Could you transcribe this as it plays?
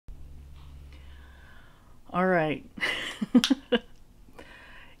All right.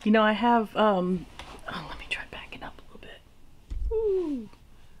 You know, I have, oh, let me try backing up a little bit. Ooh.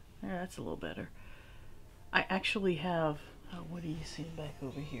 Yeah, that's a little better. I actually have, oh, what are you seeing back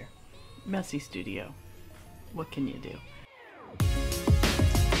over here? Messy Studio. What can you do?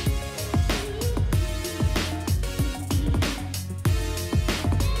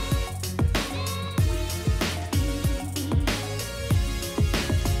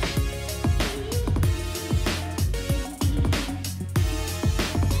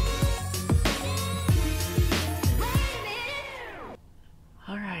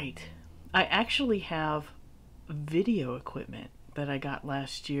 I actually have video equipment that I got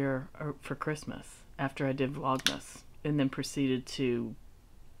last year for Christmas after I did Vlogmas and then proceeded to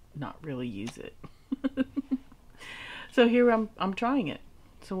not really use it. So here I'm trying it.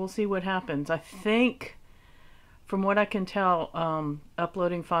 So we'll see what happens. I think from what I can tell,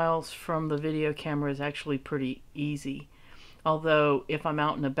 uploading files from the video camera is actually pretty easy. Although if I'm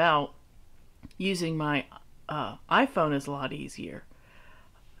out and about, using my iPhone is a lot easier.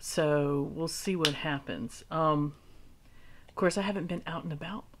 So we'll see what happens. Of course, I haven't been out and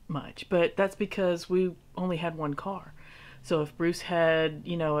about much, but that's because we only had one car. So if Bruce had,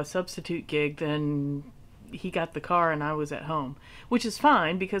 you know, a substitute gig, then he got the car and I was at home, which is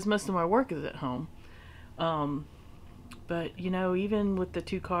fine because most of my work is at home. But, you know, even with the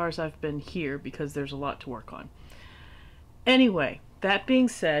two cars, I've been here because there's a lot to work on. Anyway, that being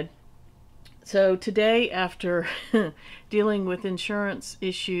said, so today, after dealing with insurance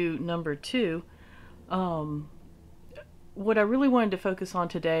issue number 2, what I really wanted to focus on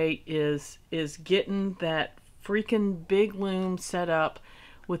today is getting that freaking big loom set up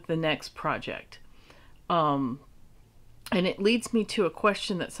with the next project. And it leads me to a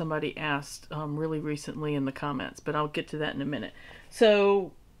question that somebody asked really recently in the comments, but I'll get to that in a minute.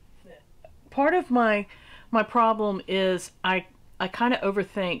 So part of my problem is I kind of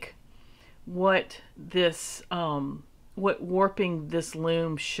overthink what this what warping this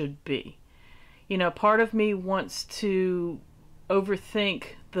loom should be. You know, part of me wants to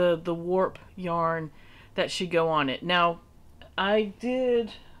overthink the warp yarn that should go on it. Now, I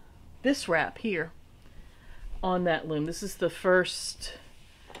did this wrap here on that loom. This is the first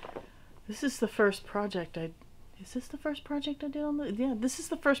project is this the first project I did on the, yeah, this is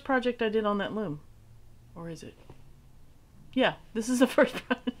the first project I did on that loom. Or is it? Yeah, this is the first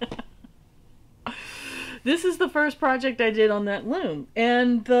this is the first project I did on that loom.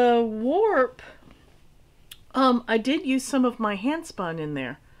 And the warp, I did use some of my hand spun in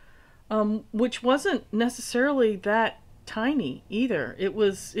there, which wasn't necessarily that tiny either. It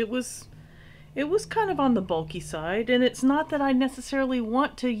was kind of on the bulky side, and it's not that I necessarily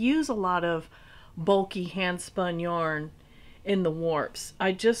want to use a lot of bulky hand spun yarn in the warps.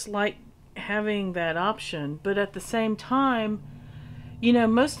 I just like having that option, but at the same time, you know,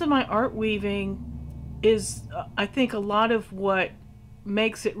 most of my art weaving is, I think, a lot of what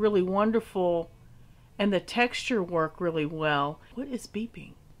makes it really wonderful and the texture work really well. What is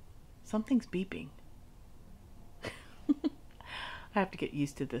beeping? Something's beeping. I have to get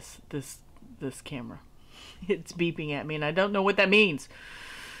used to this camera. It's beeping at me and I don't know what that means.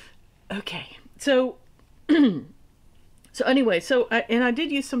 Okay, so so anyway, I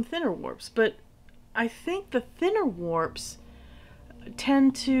did use some thinner warps, but I think the thinner warps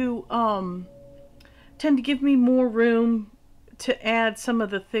tend to give me more room to add some of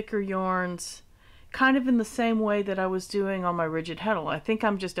the thicker yarns, kind of in the same way that I was doing on my rigid heddle. I think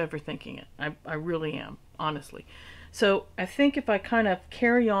I'm just overthinking it. I really am, honestly. So I think if I kind of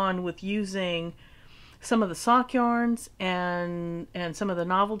carry on with using some of the sock yarns and some of the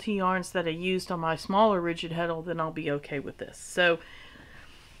novelty yarns that I used on my smaller rigid heddle, then I'll be okay with this. So,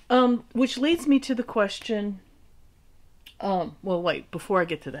 which leads me to the question, well, wait, before I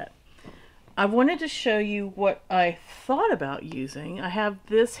get to that, I wanted to show you what I thought about using. I have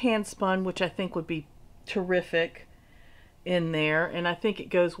this hand spun, which I think would be terrific in there, and I think it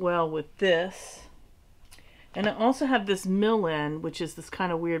goes well with this. And I also have this mill end, which is this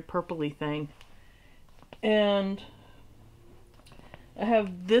kind of weird purpley thing. And I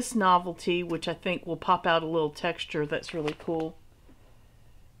have this novelty, which I think will pop out a little texture that's really cool.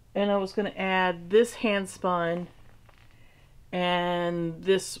 And I was going to add this hand spun and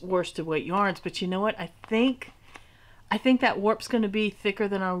this worsted weight yarns, but you know what? I think that warp's going to be thicker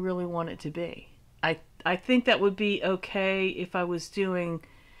than I really want it to be. I think that would be okay if I was doing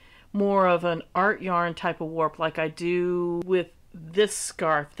more of an art yarn type of warp like I do with this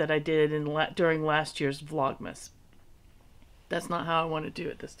scarf that I did during last year's Vlogmas. That's not how I want to do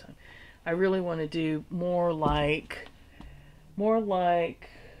it this time. I really want to do more like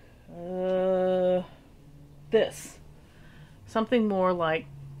this. Something more like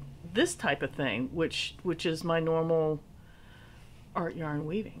this type of thing, which is my normal art yarn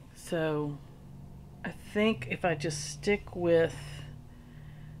weaving. So I think if I just stick with,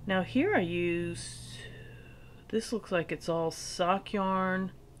 now here I use, this looks like it's all sock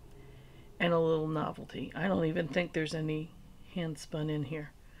yarn and a little novelty. I don't even think there's any hand spun in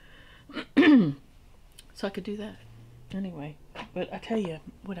here. So I could do that anyway. But I tell you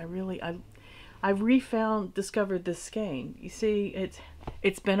what, I discovered this skein. You see,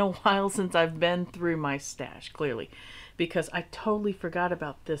 it's been a while since I've been through my stash, clearly, because I totally forgot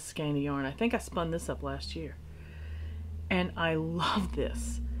about this skein of yarn. I think I spun this up last year, and I love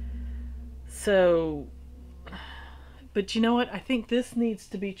this. So, but you know what? I think this needs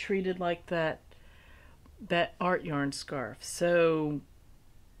to be treated like that art yarn scarf. So,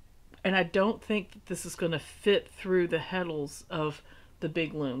 and I don't think that this is going to fit through the heddles of the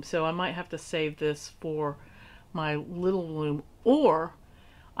big loom. So I might have to save this for my little loom, or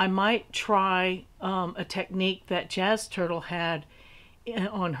I might try a technique that Jazz Turtle had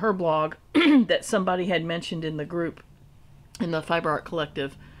on her blog that somebody had mentioned in the group, in the Fiber Art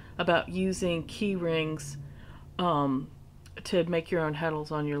Collective, about using key rings to make your own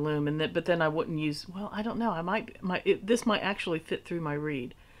heddles on your loom. And but then I wouldn't use, well, I don't know, this might actually fit through my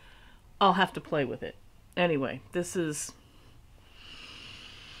reed. I'll have to play with it. Anyway, this is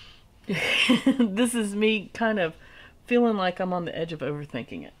this is me kind of feeling like I'm on the edge of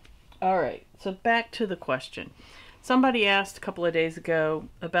overthinking it. All right, so back to the question. Somebody asked a couple of days ago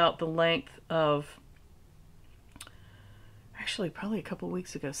about the length of, actually probably a couple of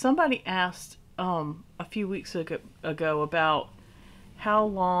weeks ago, somebody asked a few weeks ago about how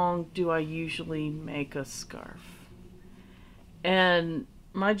long do I usually make a scarf. And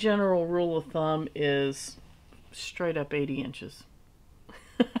my general rule of thumb is straight up 80 inches.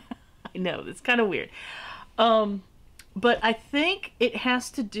 I know, it's kind of weird. But I think it has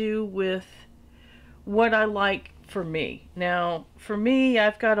to do with what I like for me. Now, for me,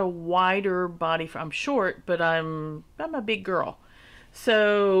 I've got a wider body. I'm short, but I'm a big girl.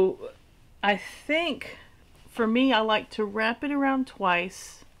 So I think for me, I like to wrap it around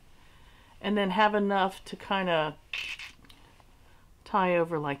twice and then have enough to kind of tie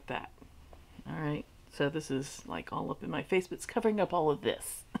over like that. All right, so this is like all up in my face, but it's covering up all of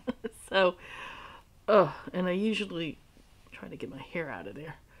this. So, and I usually try to get my hair out of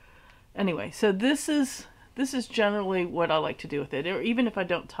there. Anyway, so this is generally what I like to do with it. Or even if I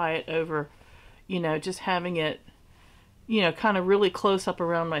don't tie it over, you know, just having it, you know, kind of really close up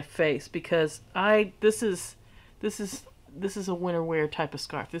around my face, because this is a winter wear type of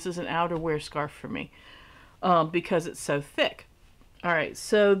scarf. This is an outerwear scarf for me, because it's so thick. All right,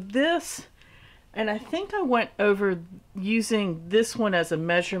 so this, and I think I went over using this one as a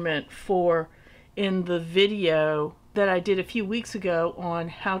measurement in the video that I did a few weeks ago on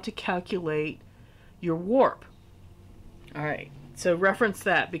how to calculate your warp. All right, so reference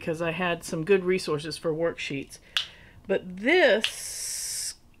that because I had some good resources for worksheets. But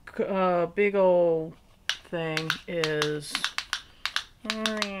this big old thing is,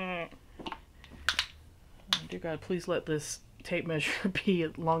 oh dear God, please let this tape measure be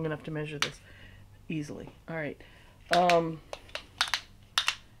long enough to measure this easily. All right,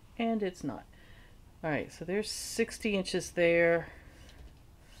 and it's not. All right, so there's 60 inches there.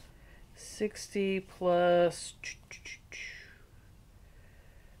 60 plus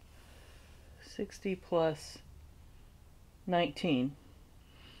 60 plus 19.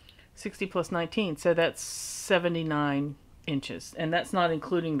 60 plus 19, so that's 79 inches, and that's not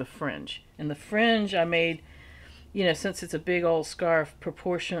including the fringe. And the fringe I made, you know, since it's a big old scarf,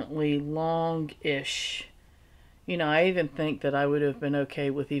 proportionately long-ish. You know, I even think that I would have been okay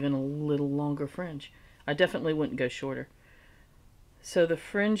with even a little longer fringe. I definitely wouldn't go shorter. So the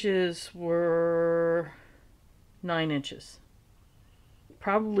fringes were 9 inches.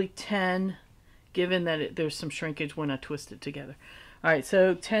 Probably 10, given that there's some shrinkage when I twist it together. All right,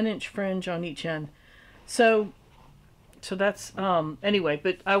 so 10-inch fringe on each end. So that's, anyway,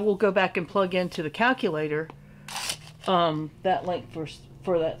 but I will go back and plug into the calculator that length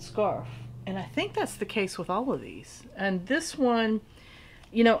for that scarf. And I think that's the case with all of these. And this one,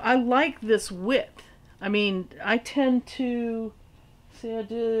 you know, I like this width. I mean, I tend to, see, I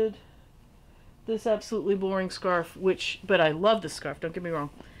did this absolutely boring scarf, but I love this scarf, don't get me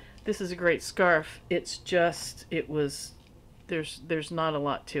wrong. This is a great scarf. It's just, there's not a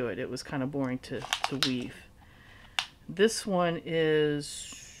lot to it. It was kind of boring to weave. This one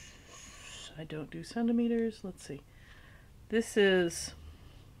is, I don't do centimeters. Let's see. This is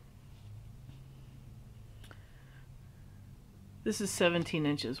 17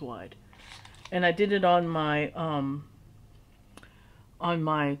 inches wide. and I did it on my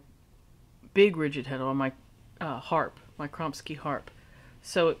big rigid head, on my harp, my Kromsky harp.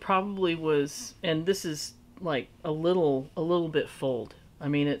 So it probably was, and this is like a little bit fold. I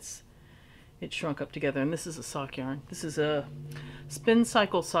mean, it shrunk up together, and this is a sock yarn. This is a Spin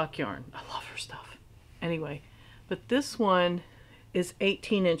Cycle sock yarn. I love her stuff. Anyway, but this one is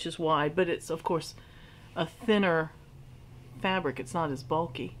 18 inches wide, but it's of course a thinner fabric. It's not as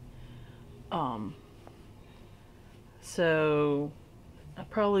bulky. So I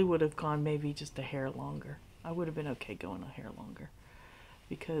probably would have gone maybe just a hair longer. I would have been okay going a hair longer,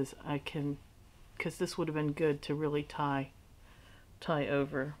 because this would have been good to really tie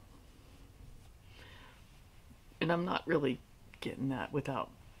over. And I'm not really getting that without,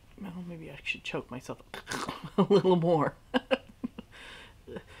 well, maybe I should choke myself a little more.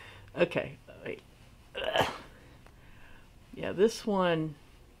 Okay, wait. Yeah, this one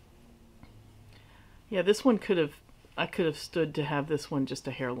I could have stood to have this one just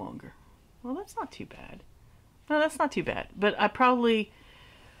a hair longer. Well, that's not too bad. No, that's not too bad. But I probably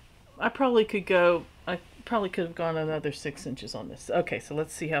could have gone another 6 inches on this. Okay, so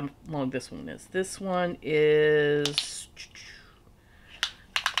let's see how long this one is. This one is...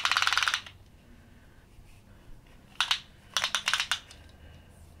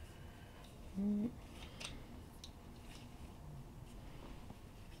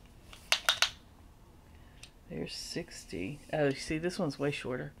 There's 60. Oh, you see, this one's way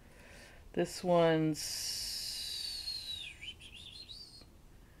shorter. This one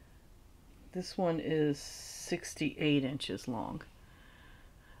is 68 inches long.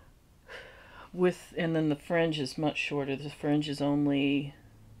 And then the fringe is much shorter. The fringe is only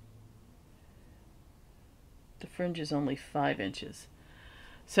 5 inches.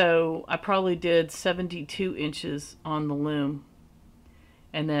 So I probably did 72 inches on the loom,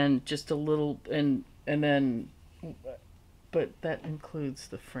 and then just a little, but that includes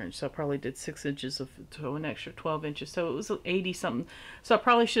the fringe. So I probably did 6 inches to an extra 12 inches. So it was 80 something. So I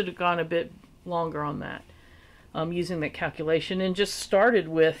probably should have gone a bit longer on that, using that calculation, and just started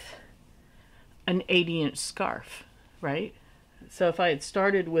with an 80-inch scarf, right? So if I had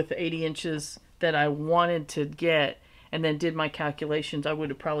started with 80 inches that I wanted to get, and then did my calculations, I would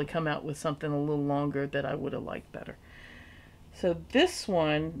have probably come out with something a little longer that I would have liked better. So this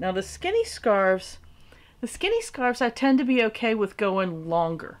one, now the skinny scarves I tend to be okay with going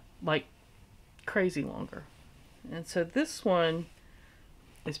longer, like crazy longer. And so this one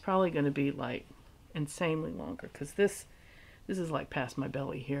is probably going to be like insanely longer, because this is like past my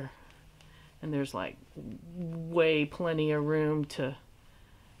belly here, and there's like way plenty of room to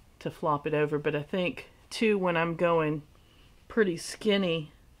flop it over. But I think too, when I'm going pretty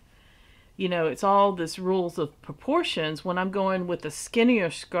skinny, you know, it's all this rules of proportions. When I'm going with a skinnier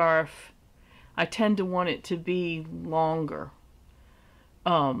scarf, I tend to want it to be longer.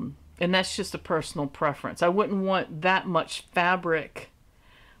 And that's just a personal preference. I wouldn't want that much fabric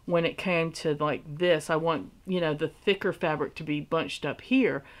when it came to like this. I want, you know, the thicker fabric to be bunched up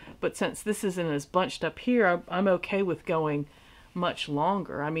here. But since this isn't as bunched up here, I'm okay with going much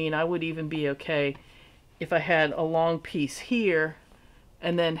longer. I mean, I would even be okay if I had a long piece here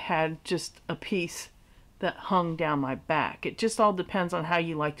and then had just a piece that hung down my back. It just all depends on how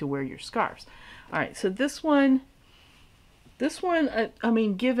you like to wear your scarves. All right, so this one, I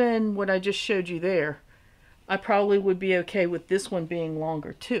mean, given what I just showed you there, I probably would be okay with this one being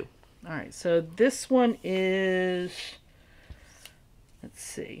longer too. All right, so this one is, let's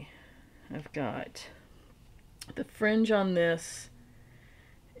see, I've got the fringe on this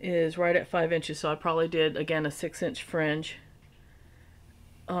is right at 5 inches, so I probably did, again, a 6-inch fringe.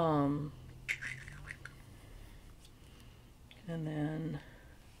 And then,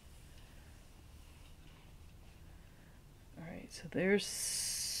 all right, so there's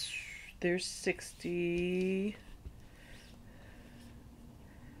 60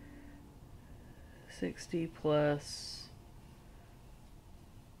 plus,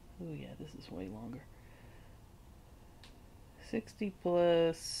 oh yeah, this is way longer. 60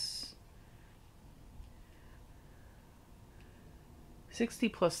 plus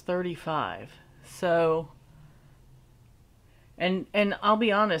 35. So, and I'll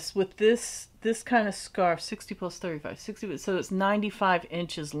be honest, with this kind of scarf, 60 plus 35, 60, so it's 95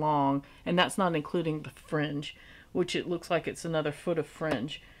 inches long, and that's not including the fringe, which it looks like it's another foot of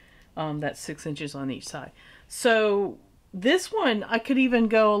fringe. That's 6 inches on each side. So this one, I could even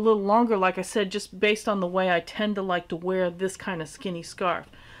go a little longer, like I said, just based on the way I tend to like to wear this kind of skinny scarf.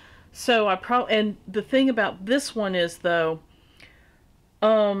 So and the thing about this one is, though,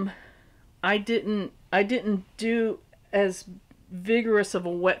 I didn't do as vigorous of a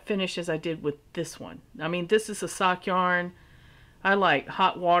wet finish as I did with this one. I mean, this is a sock yarn. I like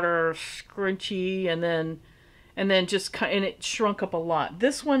hot water, scrunchy, and then just and it shrunk up a lot.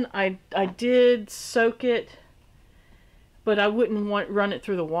 This one I did soak it, but I wouldn't run it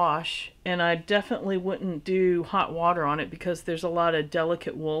through the wash, and I definitely wouldn't do hot water on it because there's a lot of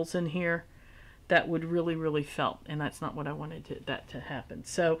delicate wools in here that would really felt, and that's not what I wanted that to happen.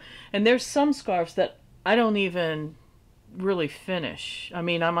 So, and there's some scarves that I don't even really finish. I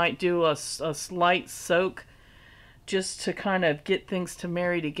mean, I might do a slight soak just to kind of get things to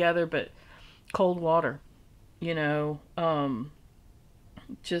marry together, but cold water, you know,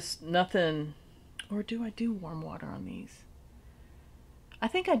 just nothing. Or do I do warm water on these? I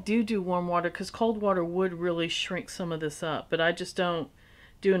think I do warm water because cold water would really shrink some of this up, but I just don't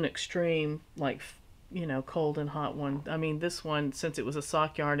do an extreme, like, you know, cold and hot one. I mean, this one, since it was a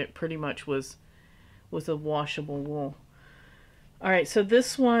sock yarn, it pretty much was a washable wool. All right, so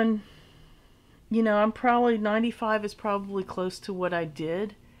this one, you know, I'm probably 95 is probably close to what I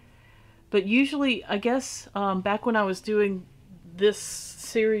did. But usually, I guess, back when I was doing this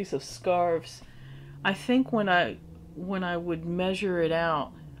series of scarves, I think when I would measure it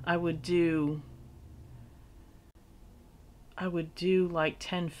out, I would do like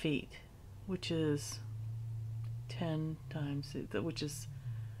 10 feet, which is 10 times, which is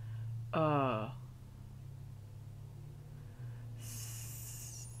my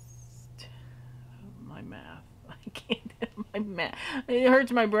math. I can't do my math. It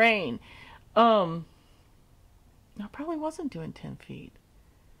hurts my brain. I probably wasn't doing 10 feet.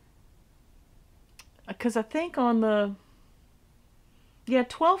 Because I think on the... Yeah,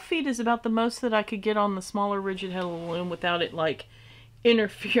 12 feet is about the most that I could get on the smaller rigid head loom without it, like,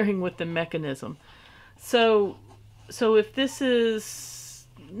 interfering with the mechanism. So if this is...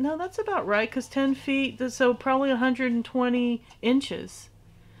 No, that's about right, because 10 feet, so probably 120 inches.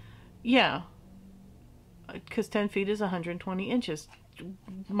 Yeah. Because 10 feet is 120 inches.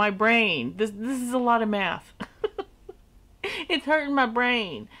 My brain. This is a lot of math. It's hurting my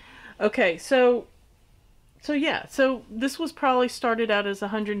brain. Okay, so yeah, so this was probably started out as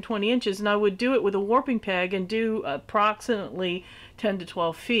 120 inches, and I would do it with a warping peg and do approximately 10 to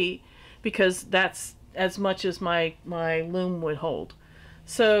 12 feet, because that's as much as my loom would hold.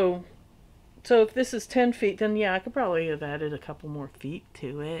 So if this is 10 feet, then yeah, I could probably have added a couple more feet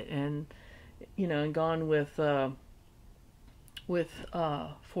to it, and, you know, and gone with 4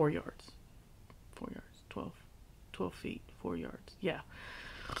 yards. 4 yards, 12 feet, 4 yards. Yeah.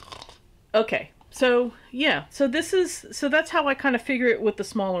 Okay. So yeah, so that's how I kind of figure it with the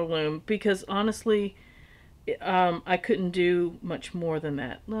smaller loom, because honestly, I couldn't do much more than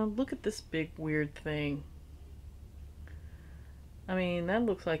that. Now look at this big weird thing. I mean, that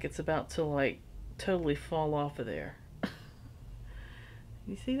looks like it's about to, like, totally fall off of there.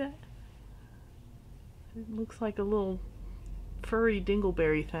 You see that? It looks like a little furry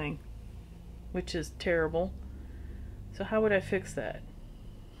dingleberry thing, which is terrible. So how would I fix that?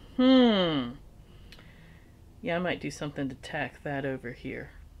 Yeah, I might do something to tack that over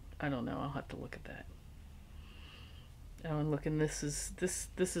here. I don't know. I'll have to look at that. Oh, and look, and this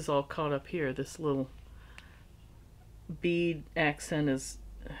is all caught up here. This little bead accent is...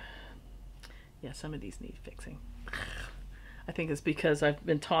 Yeah, some of these need fixing. I think it's because I've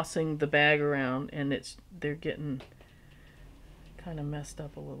been tossing the bag around, and they're getting kind of messed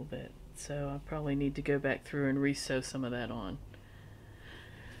up a little bit. So I probably need to go back through and re-sew some of that on.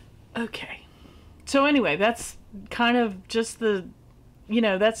 Okay. So anyway, that's kind of just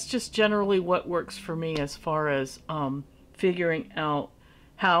that's just generally what works for me as far as figuring out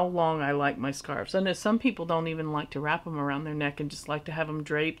how long I like my scarves. I know some people don't even like to wrap them around their neck and just like to have them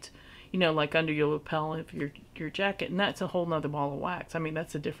draped, you know, like under your lapel of your jacket, and that's a whole nother ball of wax. I mean,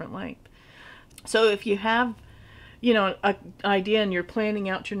 that's a different length. So if you have, you know, an idea and you're planning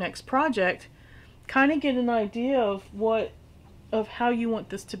out your next project, kind of get an idea of how you want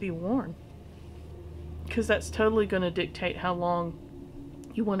this to be worn, because that's totally going to dictate how long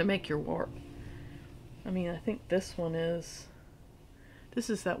you want to make your warp. I mean, I think this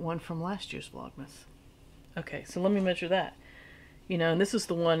is that one from last year's Vlogmas. Okay, so let me measure that. You know, and this is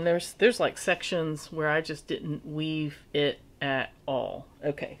the one, there's like sections where I just didn't weave it at all.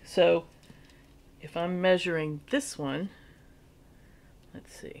 Okay, so if I'm measuring this one,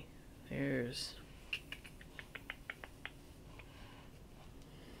 let's see, there's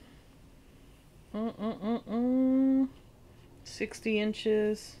 60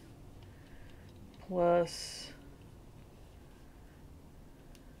 inches plus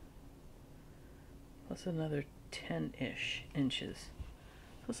another 10-ish inches.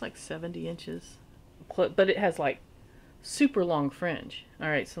 So it's like 70 inches. But it has like super long fringe. All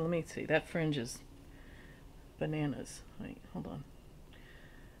right, so let me see. That fringe is bananas. Wait, hold on.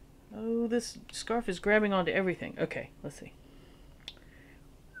 Oh, this scarf is grabbing onto everything. Okay, let's see.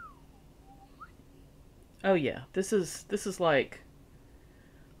 Oh yeah, this is like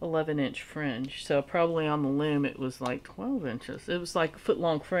 11-inch fringe. So probably on the loom it was like 12 inches. It was like a foot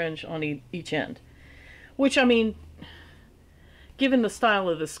long fringe on each end. Which, I mean, given the style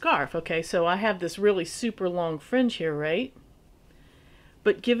of the scarf, okay, so I have this really super long fringe here, right?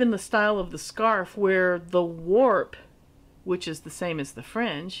 But given the style of the scarf, where the warp, which is the same as the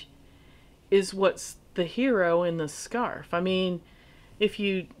fringe, is what's the hero in the scarf. I mean, if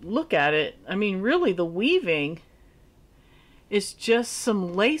you look at it, I mean, really the weaving is just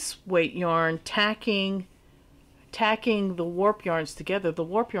some lace weight yarn tacking the warp yarns together. The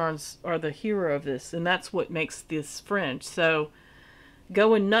warp yarns are the hero of this, and that's what makes this fringe. So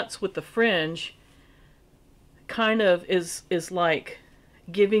going nuts with the fringe kind of is like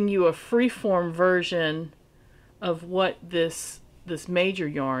giving you a freeform version of what this major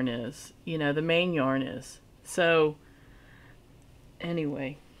yarn is, you know, the main yarn is. So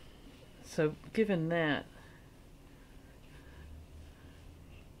anyway, so given that,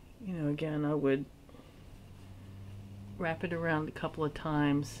 you know, again, I would wrap it around a couple of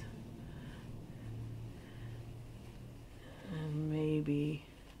times and maybe,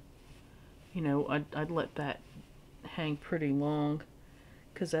 you know, I'd let that hang pretty long,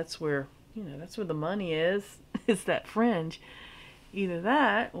 because that's where, you know, that's where the money is that fringe. Either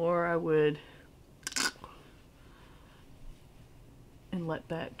that, or I would and let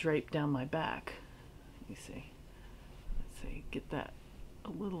that drape down my back. Let me see. Let's see, get that a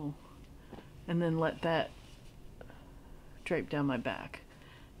little, and then let that drape down my back.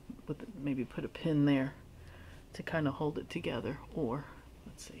 With maybe put a pin there to kind of hold it together, or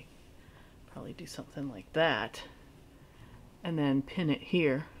let's see, probably do something like that, and then pin it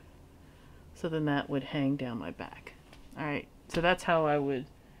here, so then that would hang down my back. All right, so that's how I would.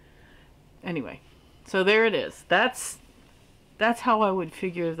 Anyway, so there it is. That's how I would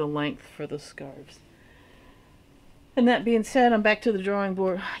figure the length for the scarves. And that being said, I'm back to the drawing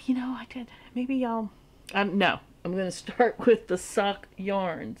board. You know, maybe no, I'm going to start with the sock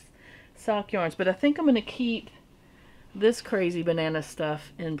yarns, but I think I'm going to keep this crazy banana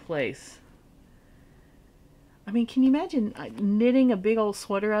stuff in place. I mean, can you imagine knitting a big old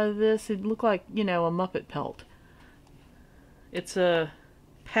sweater out of this? It'd look like, you know, a Muppet pelt. It's a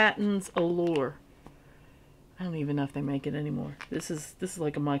Patton's Allure. I don't even know if they make it anymore. This is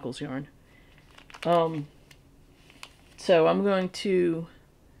like a Michael's yarn. So I'm going to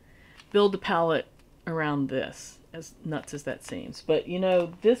build a palette around this, as nuts as that seems. But you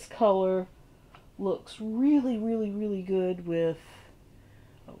know, this color looks really, really, really good with,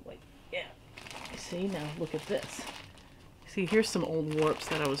 oh wait, yeah. See, now look at this. See, here's some old warps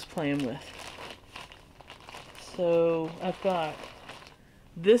that I was playing with. So I've got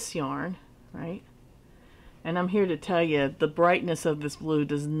this yarn, right? And I'm here to tell you, the brightness of this blue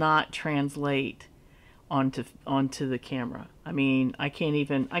does not translate onto the camera. I mean, I can't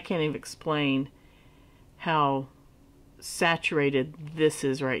even explain how saturated this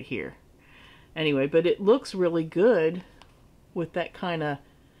is right here. Anyway, but it looks really good with that kind of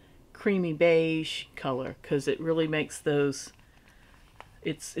creamy beige color, because it really makes those,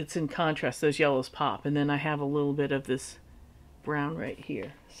 it's in contrast, those yellows pop. And then I have a little bit of this brown right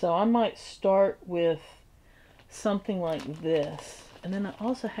here. So I might start with something like this. And then I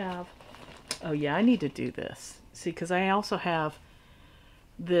also have, oh yeah, I need to do this. See, because I also have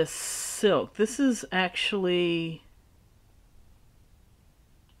this silk. This is actually,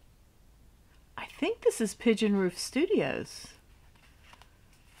 I think this is Pigeon Roof Studios.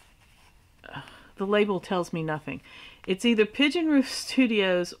 The label tells me nothing. It's either Pigeon Roof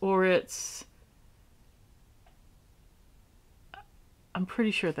Studios or it's, I'm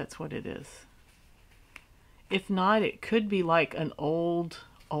pretty sure that's what it is. If not, it could be like an old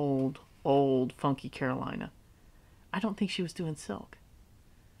Funky Carolina. I don't think she was doing silk.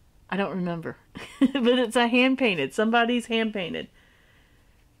 I don't remember. But it's a hand-painted. Somebody's hand-painted.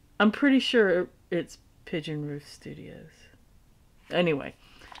 I'm pretty sure it's Pigeon Roof Studios. Anyway,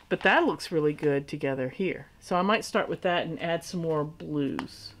 but that looks really good together here. So I might start with that and add some more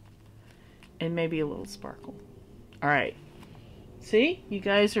blues. And maybe a little sparkle. Alright. See? You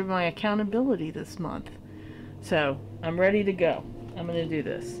guys are my accountability this month. So, I'm ready to go. I'm going to do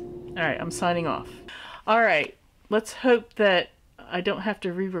this. Alright, I'm signing off. Alright, let's hope that I don't have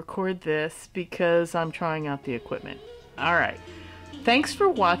to re-record this because I'm trying out the equipment. Alright, thanks for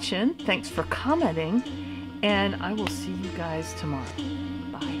watching, thanks for commenting, and I will see you guys tomorrow.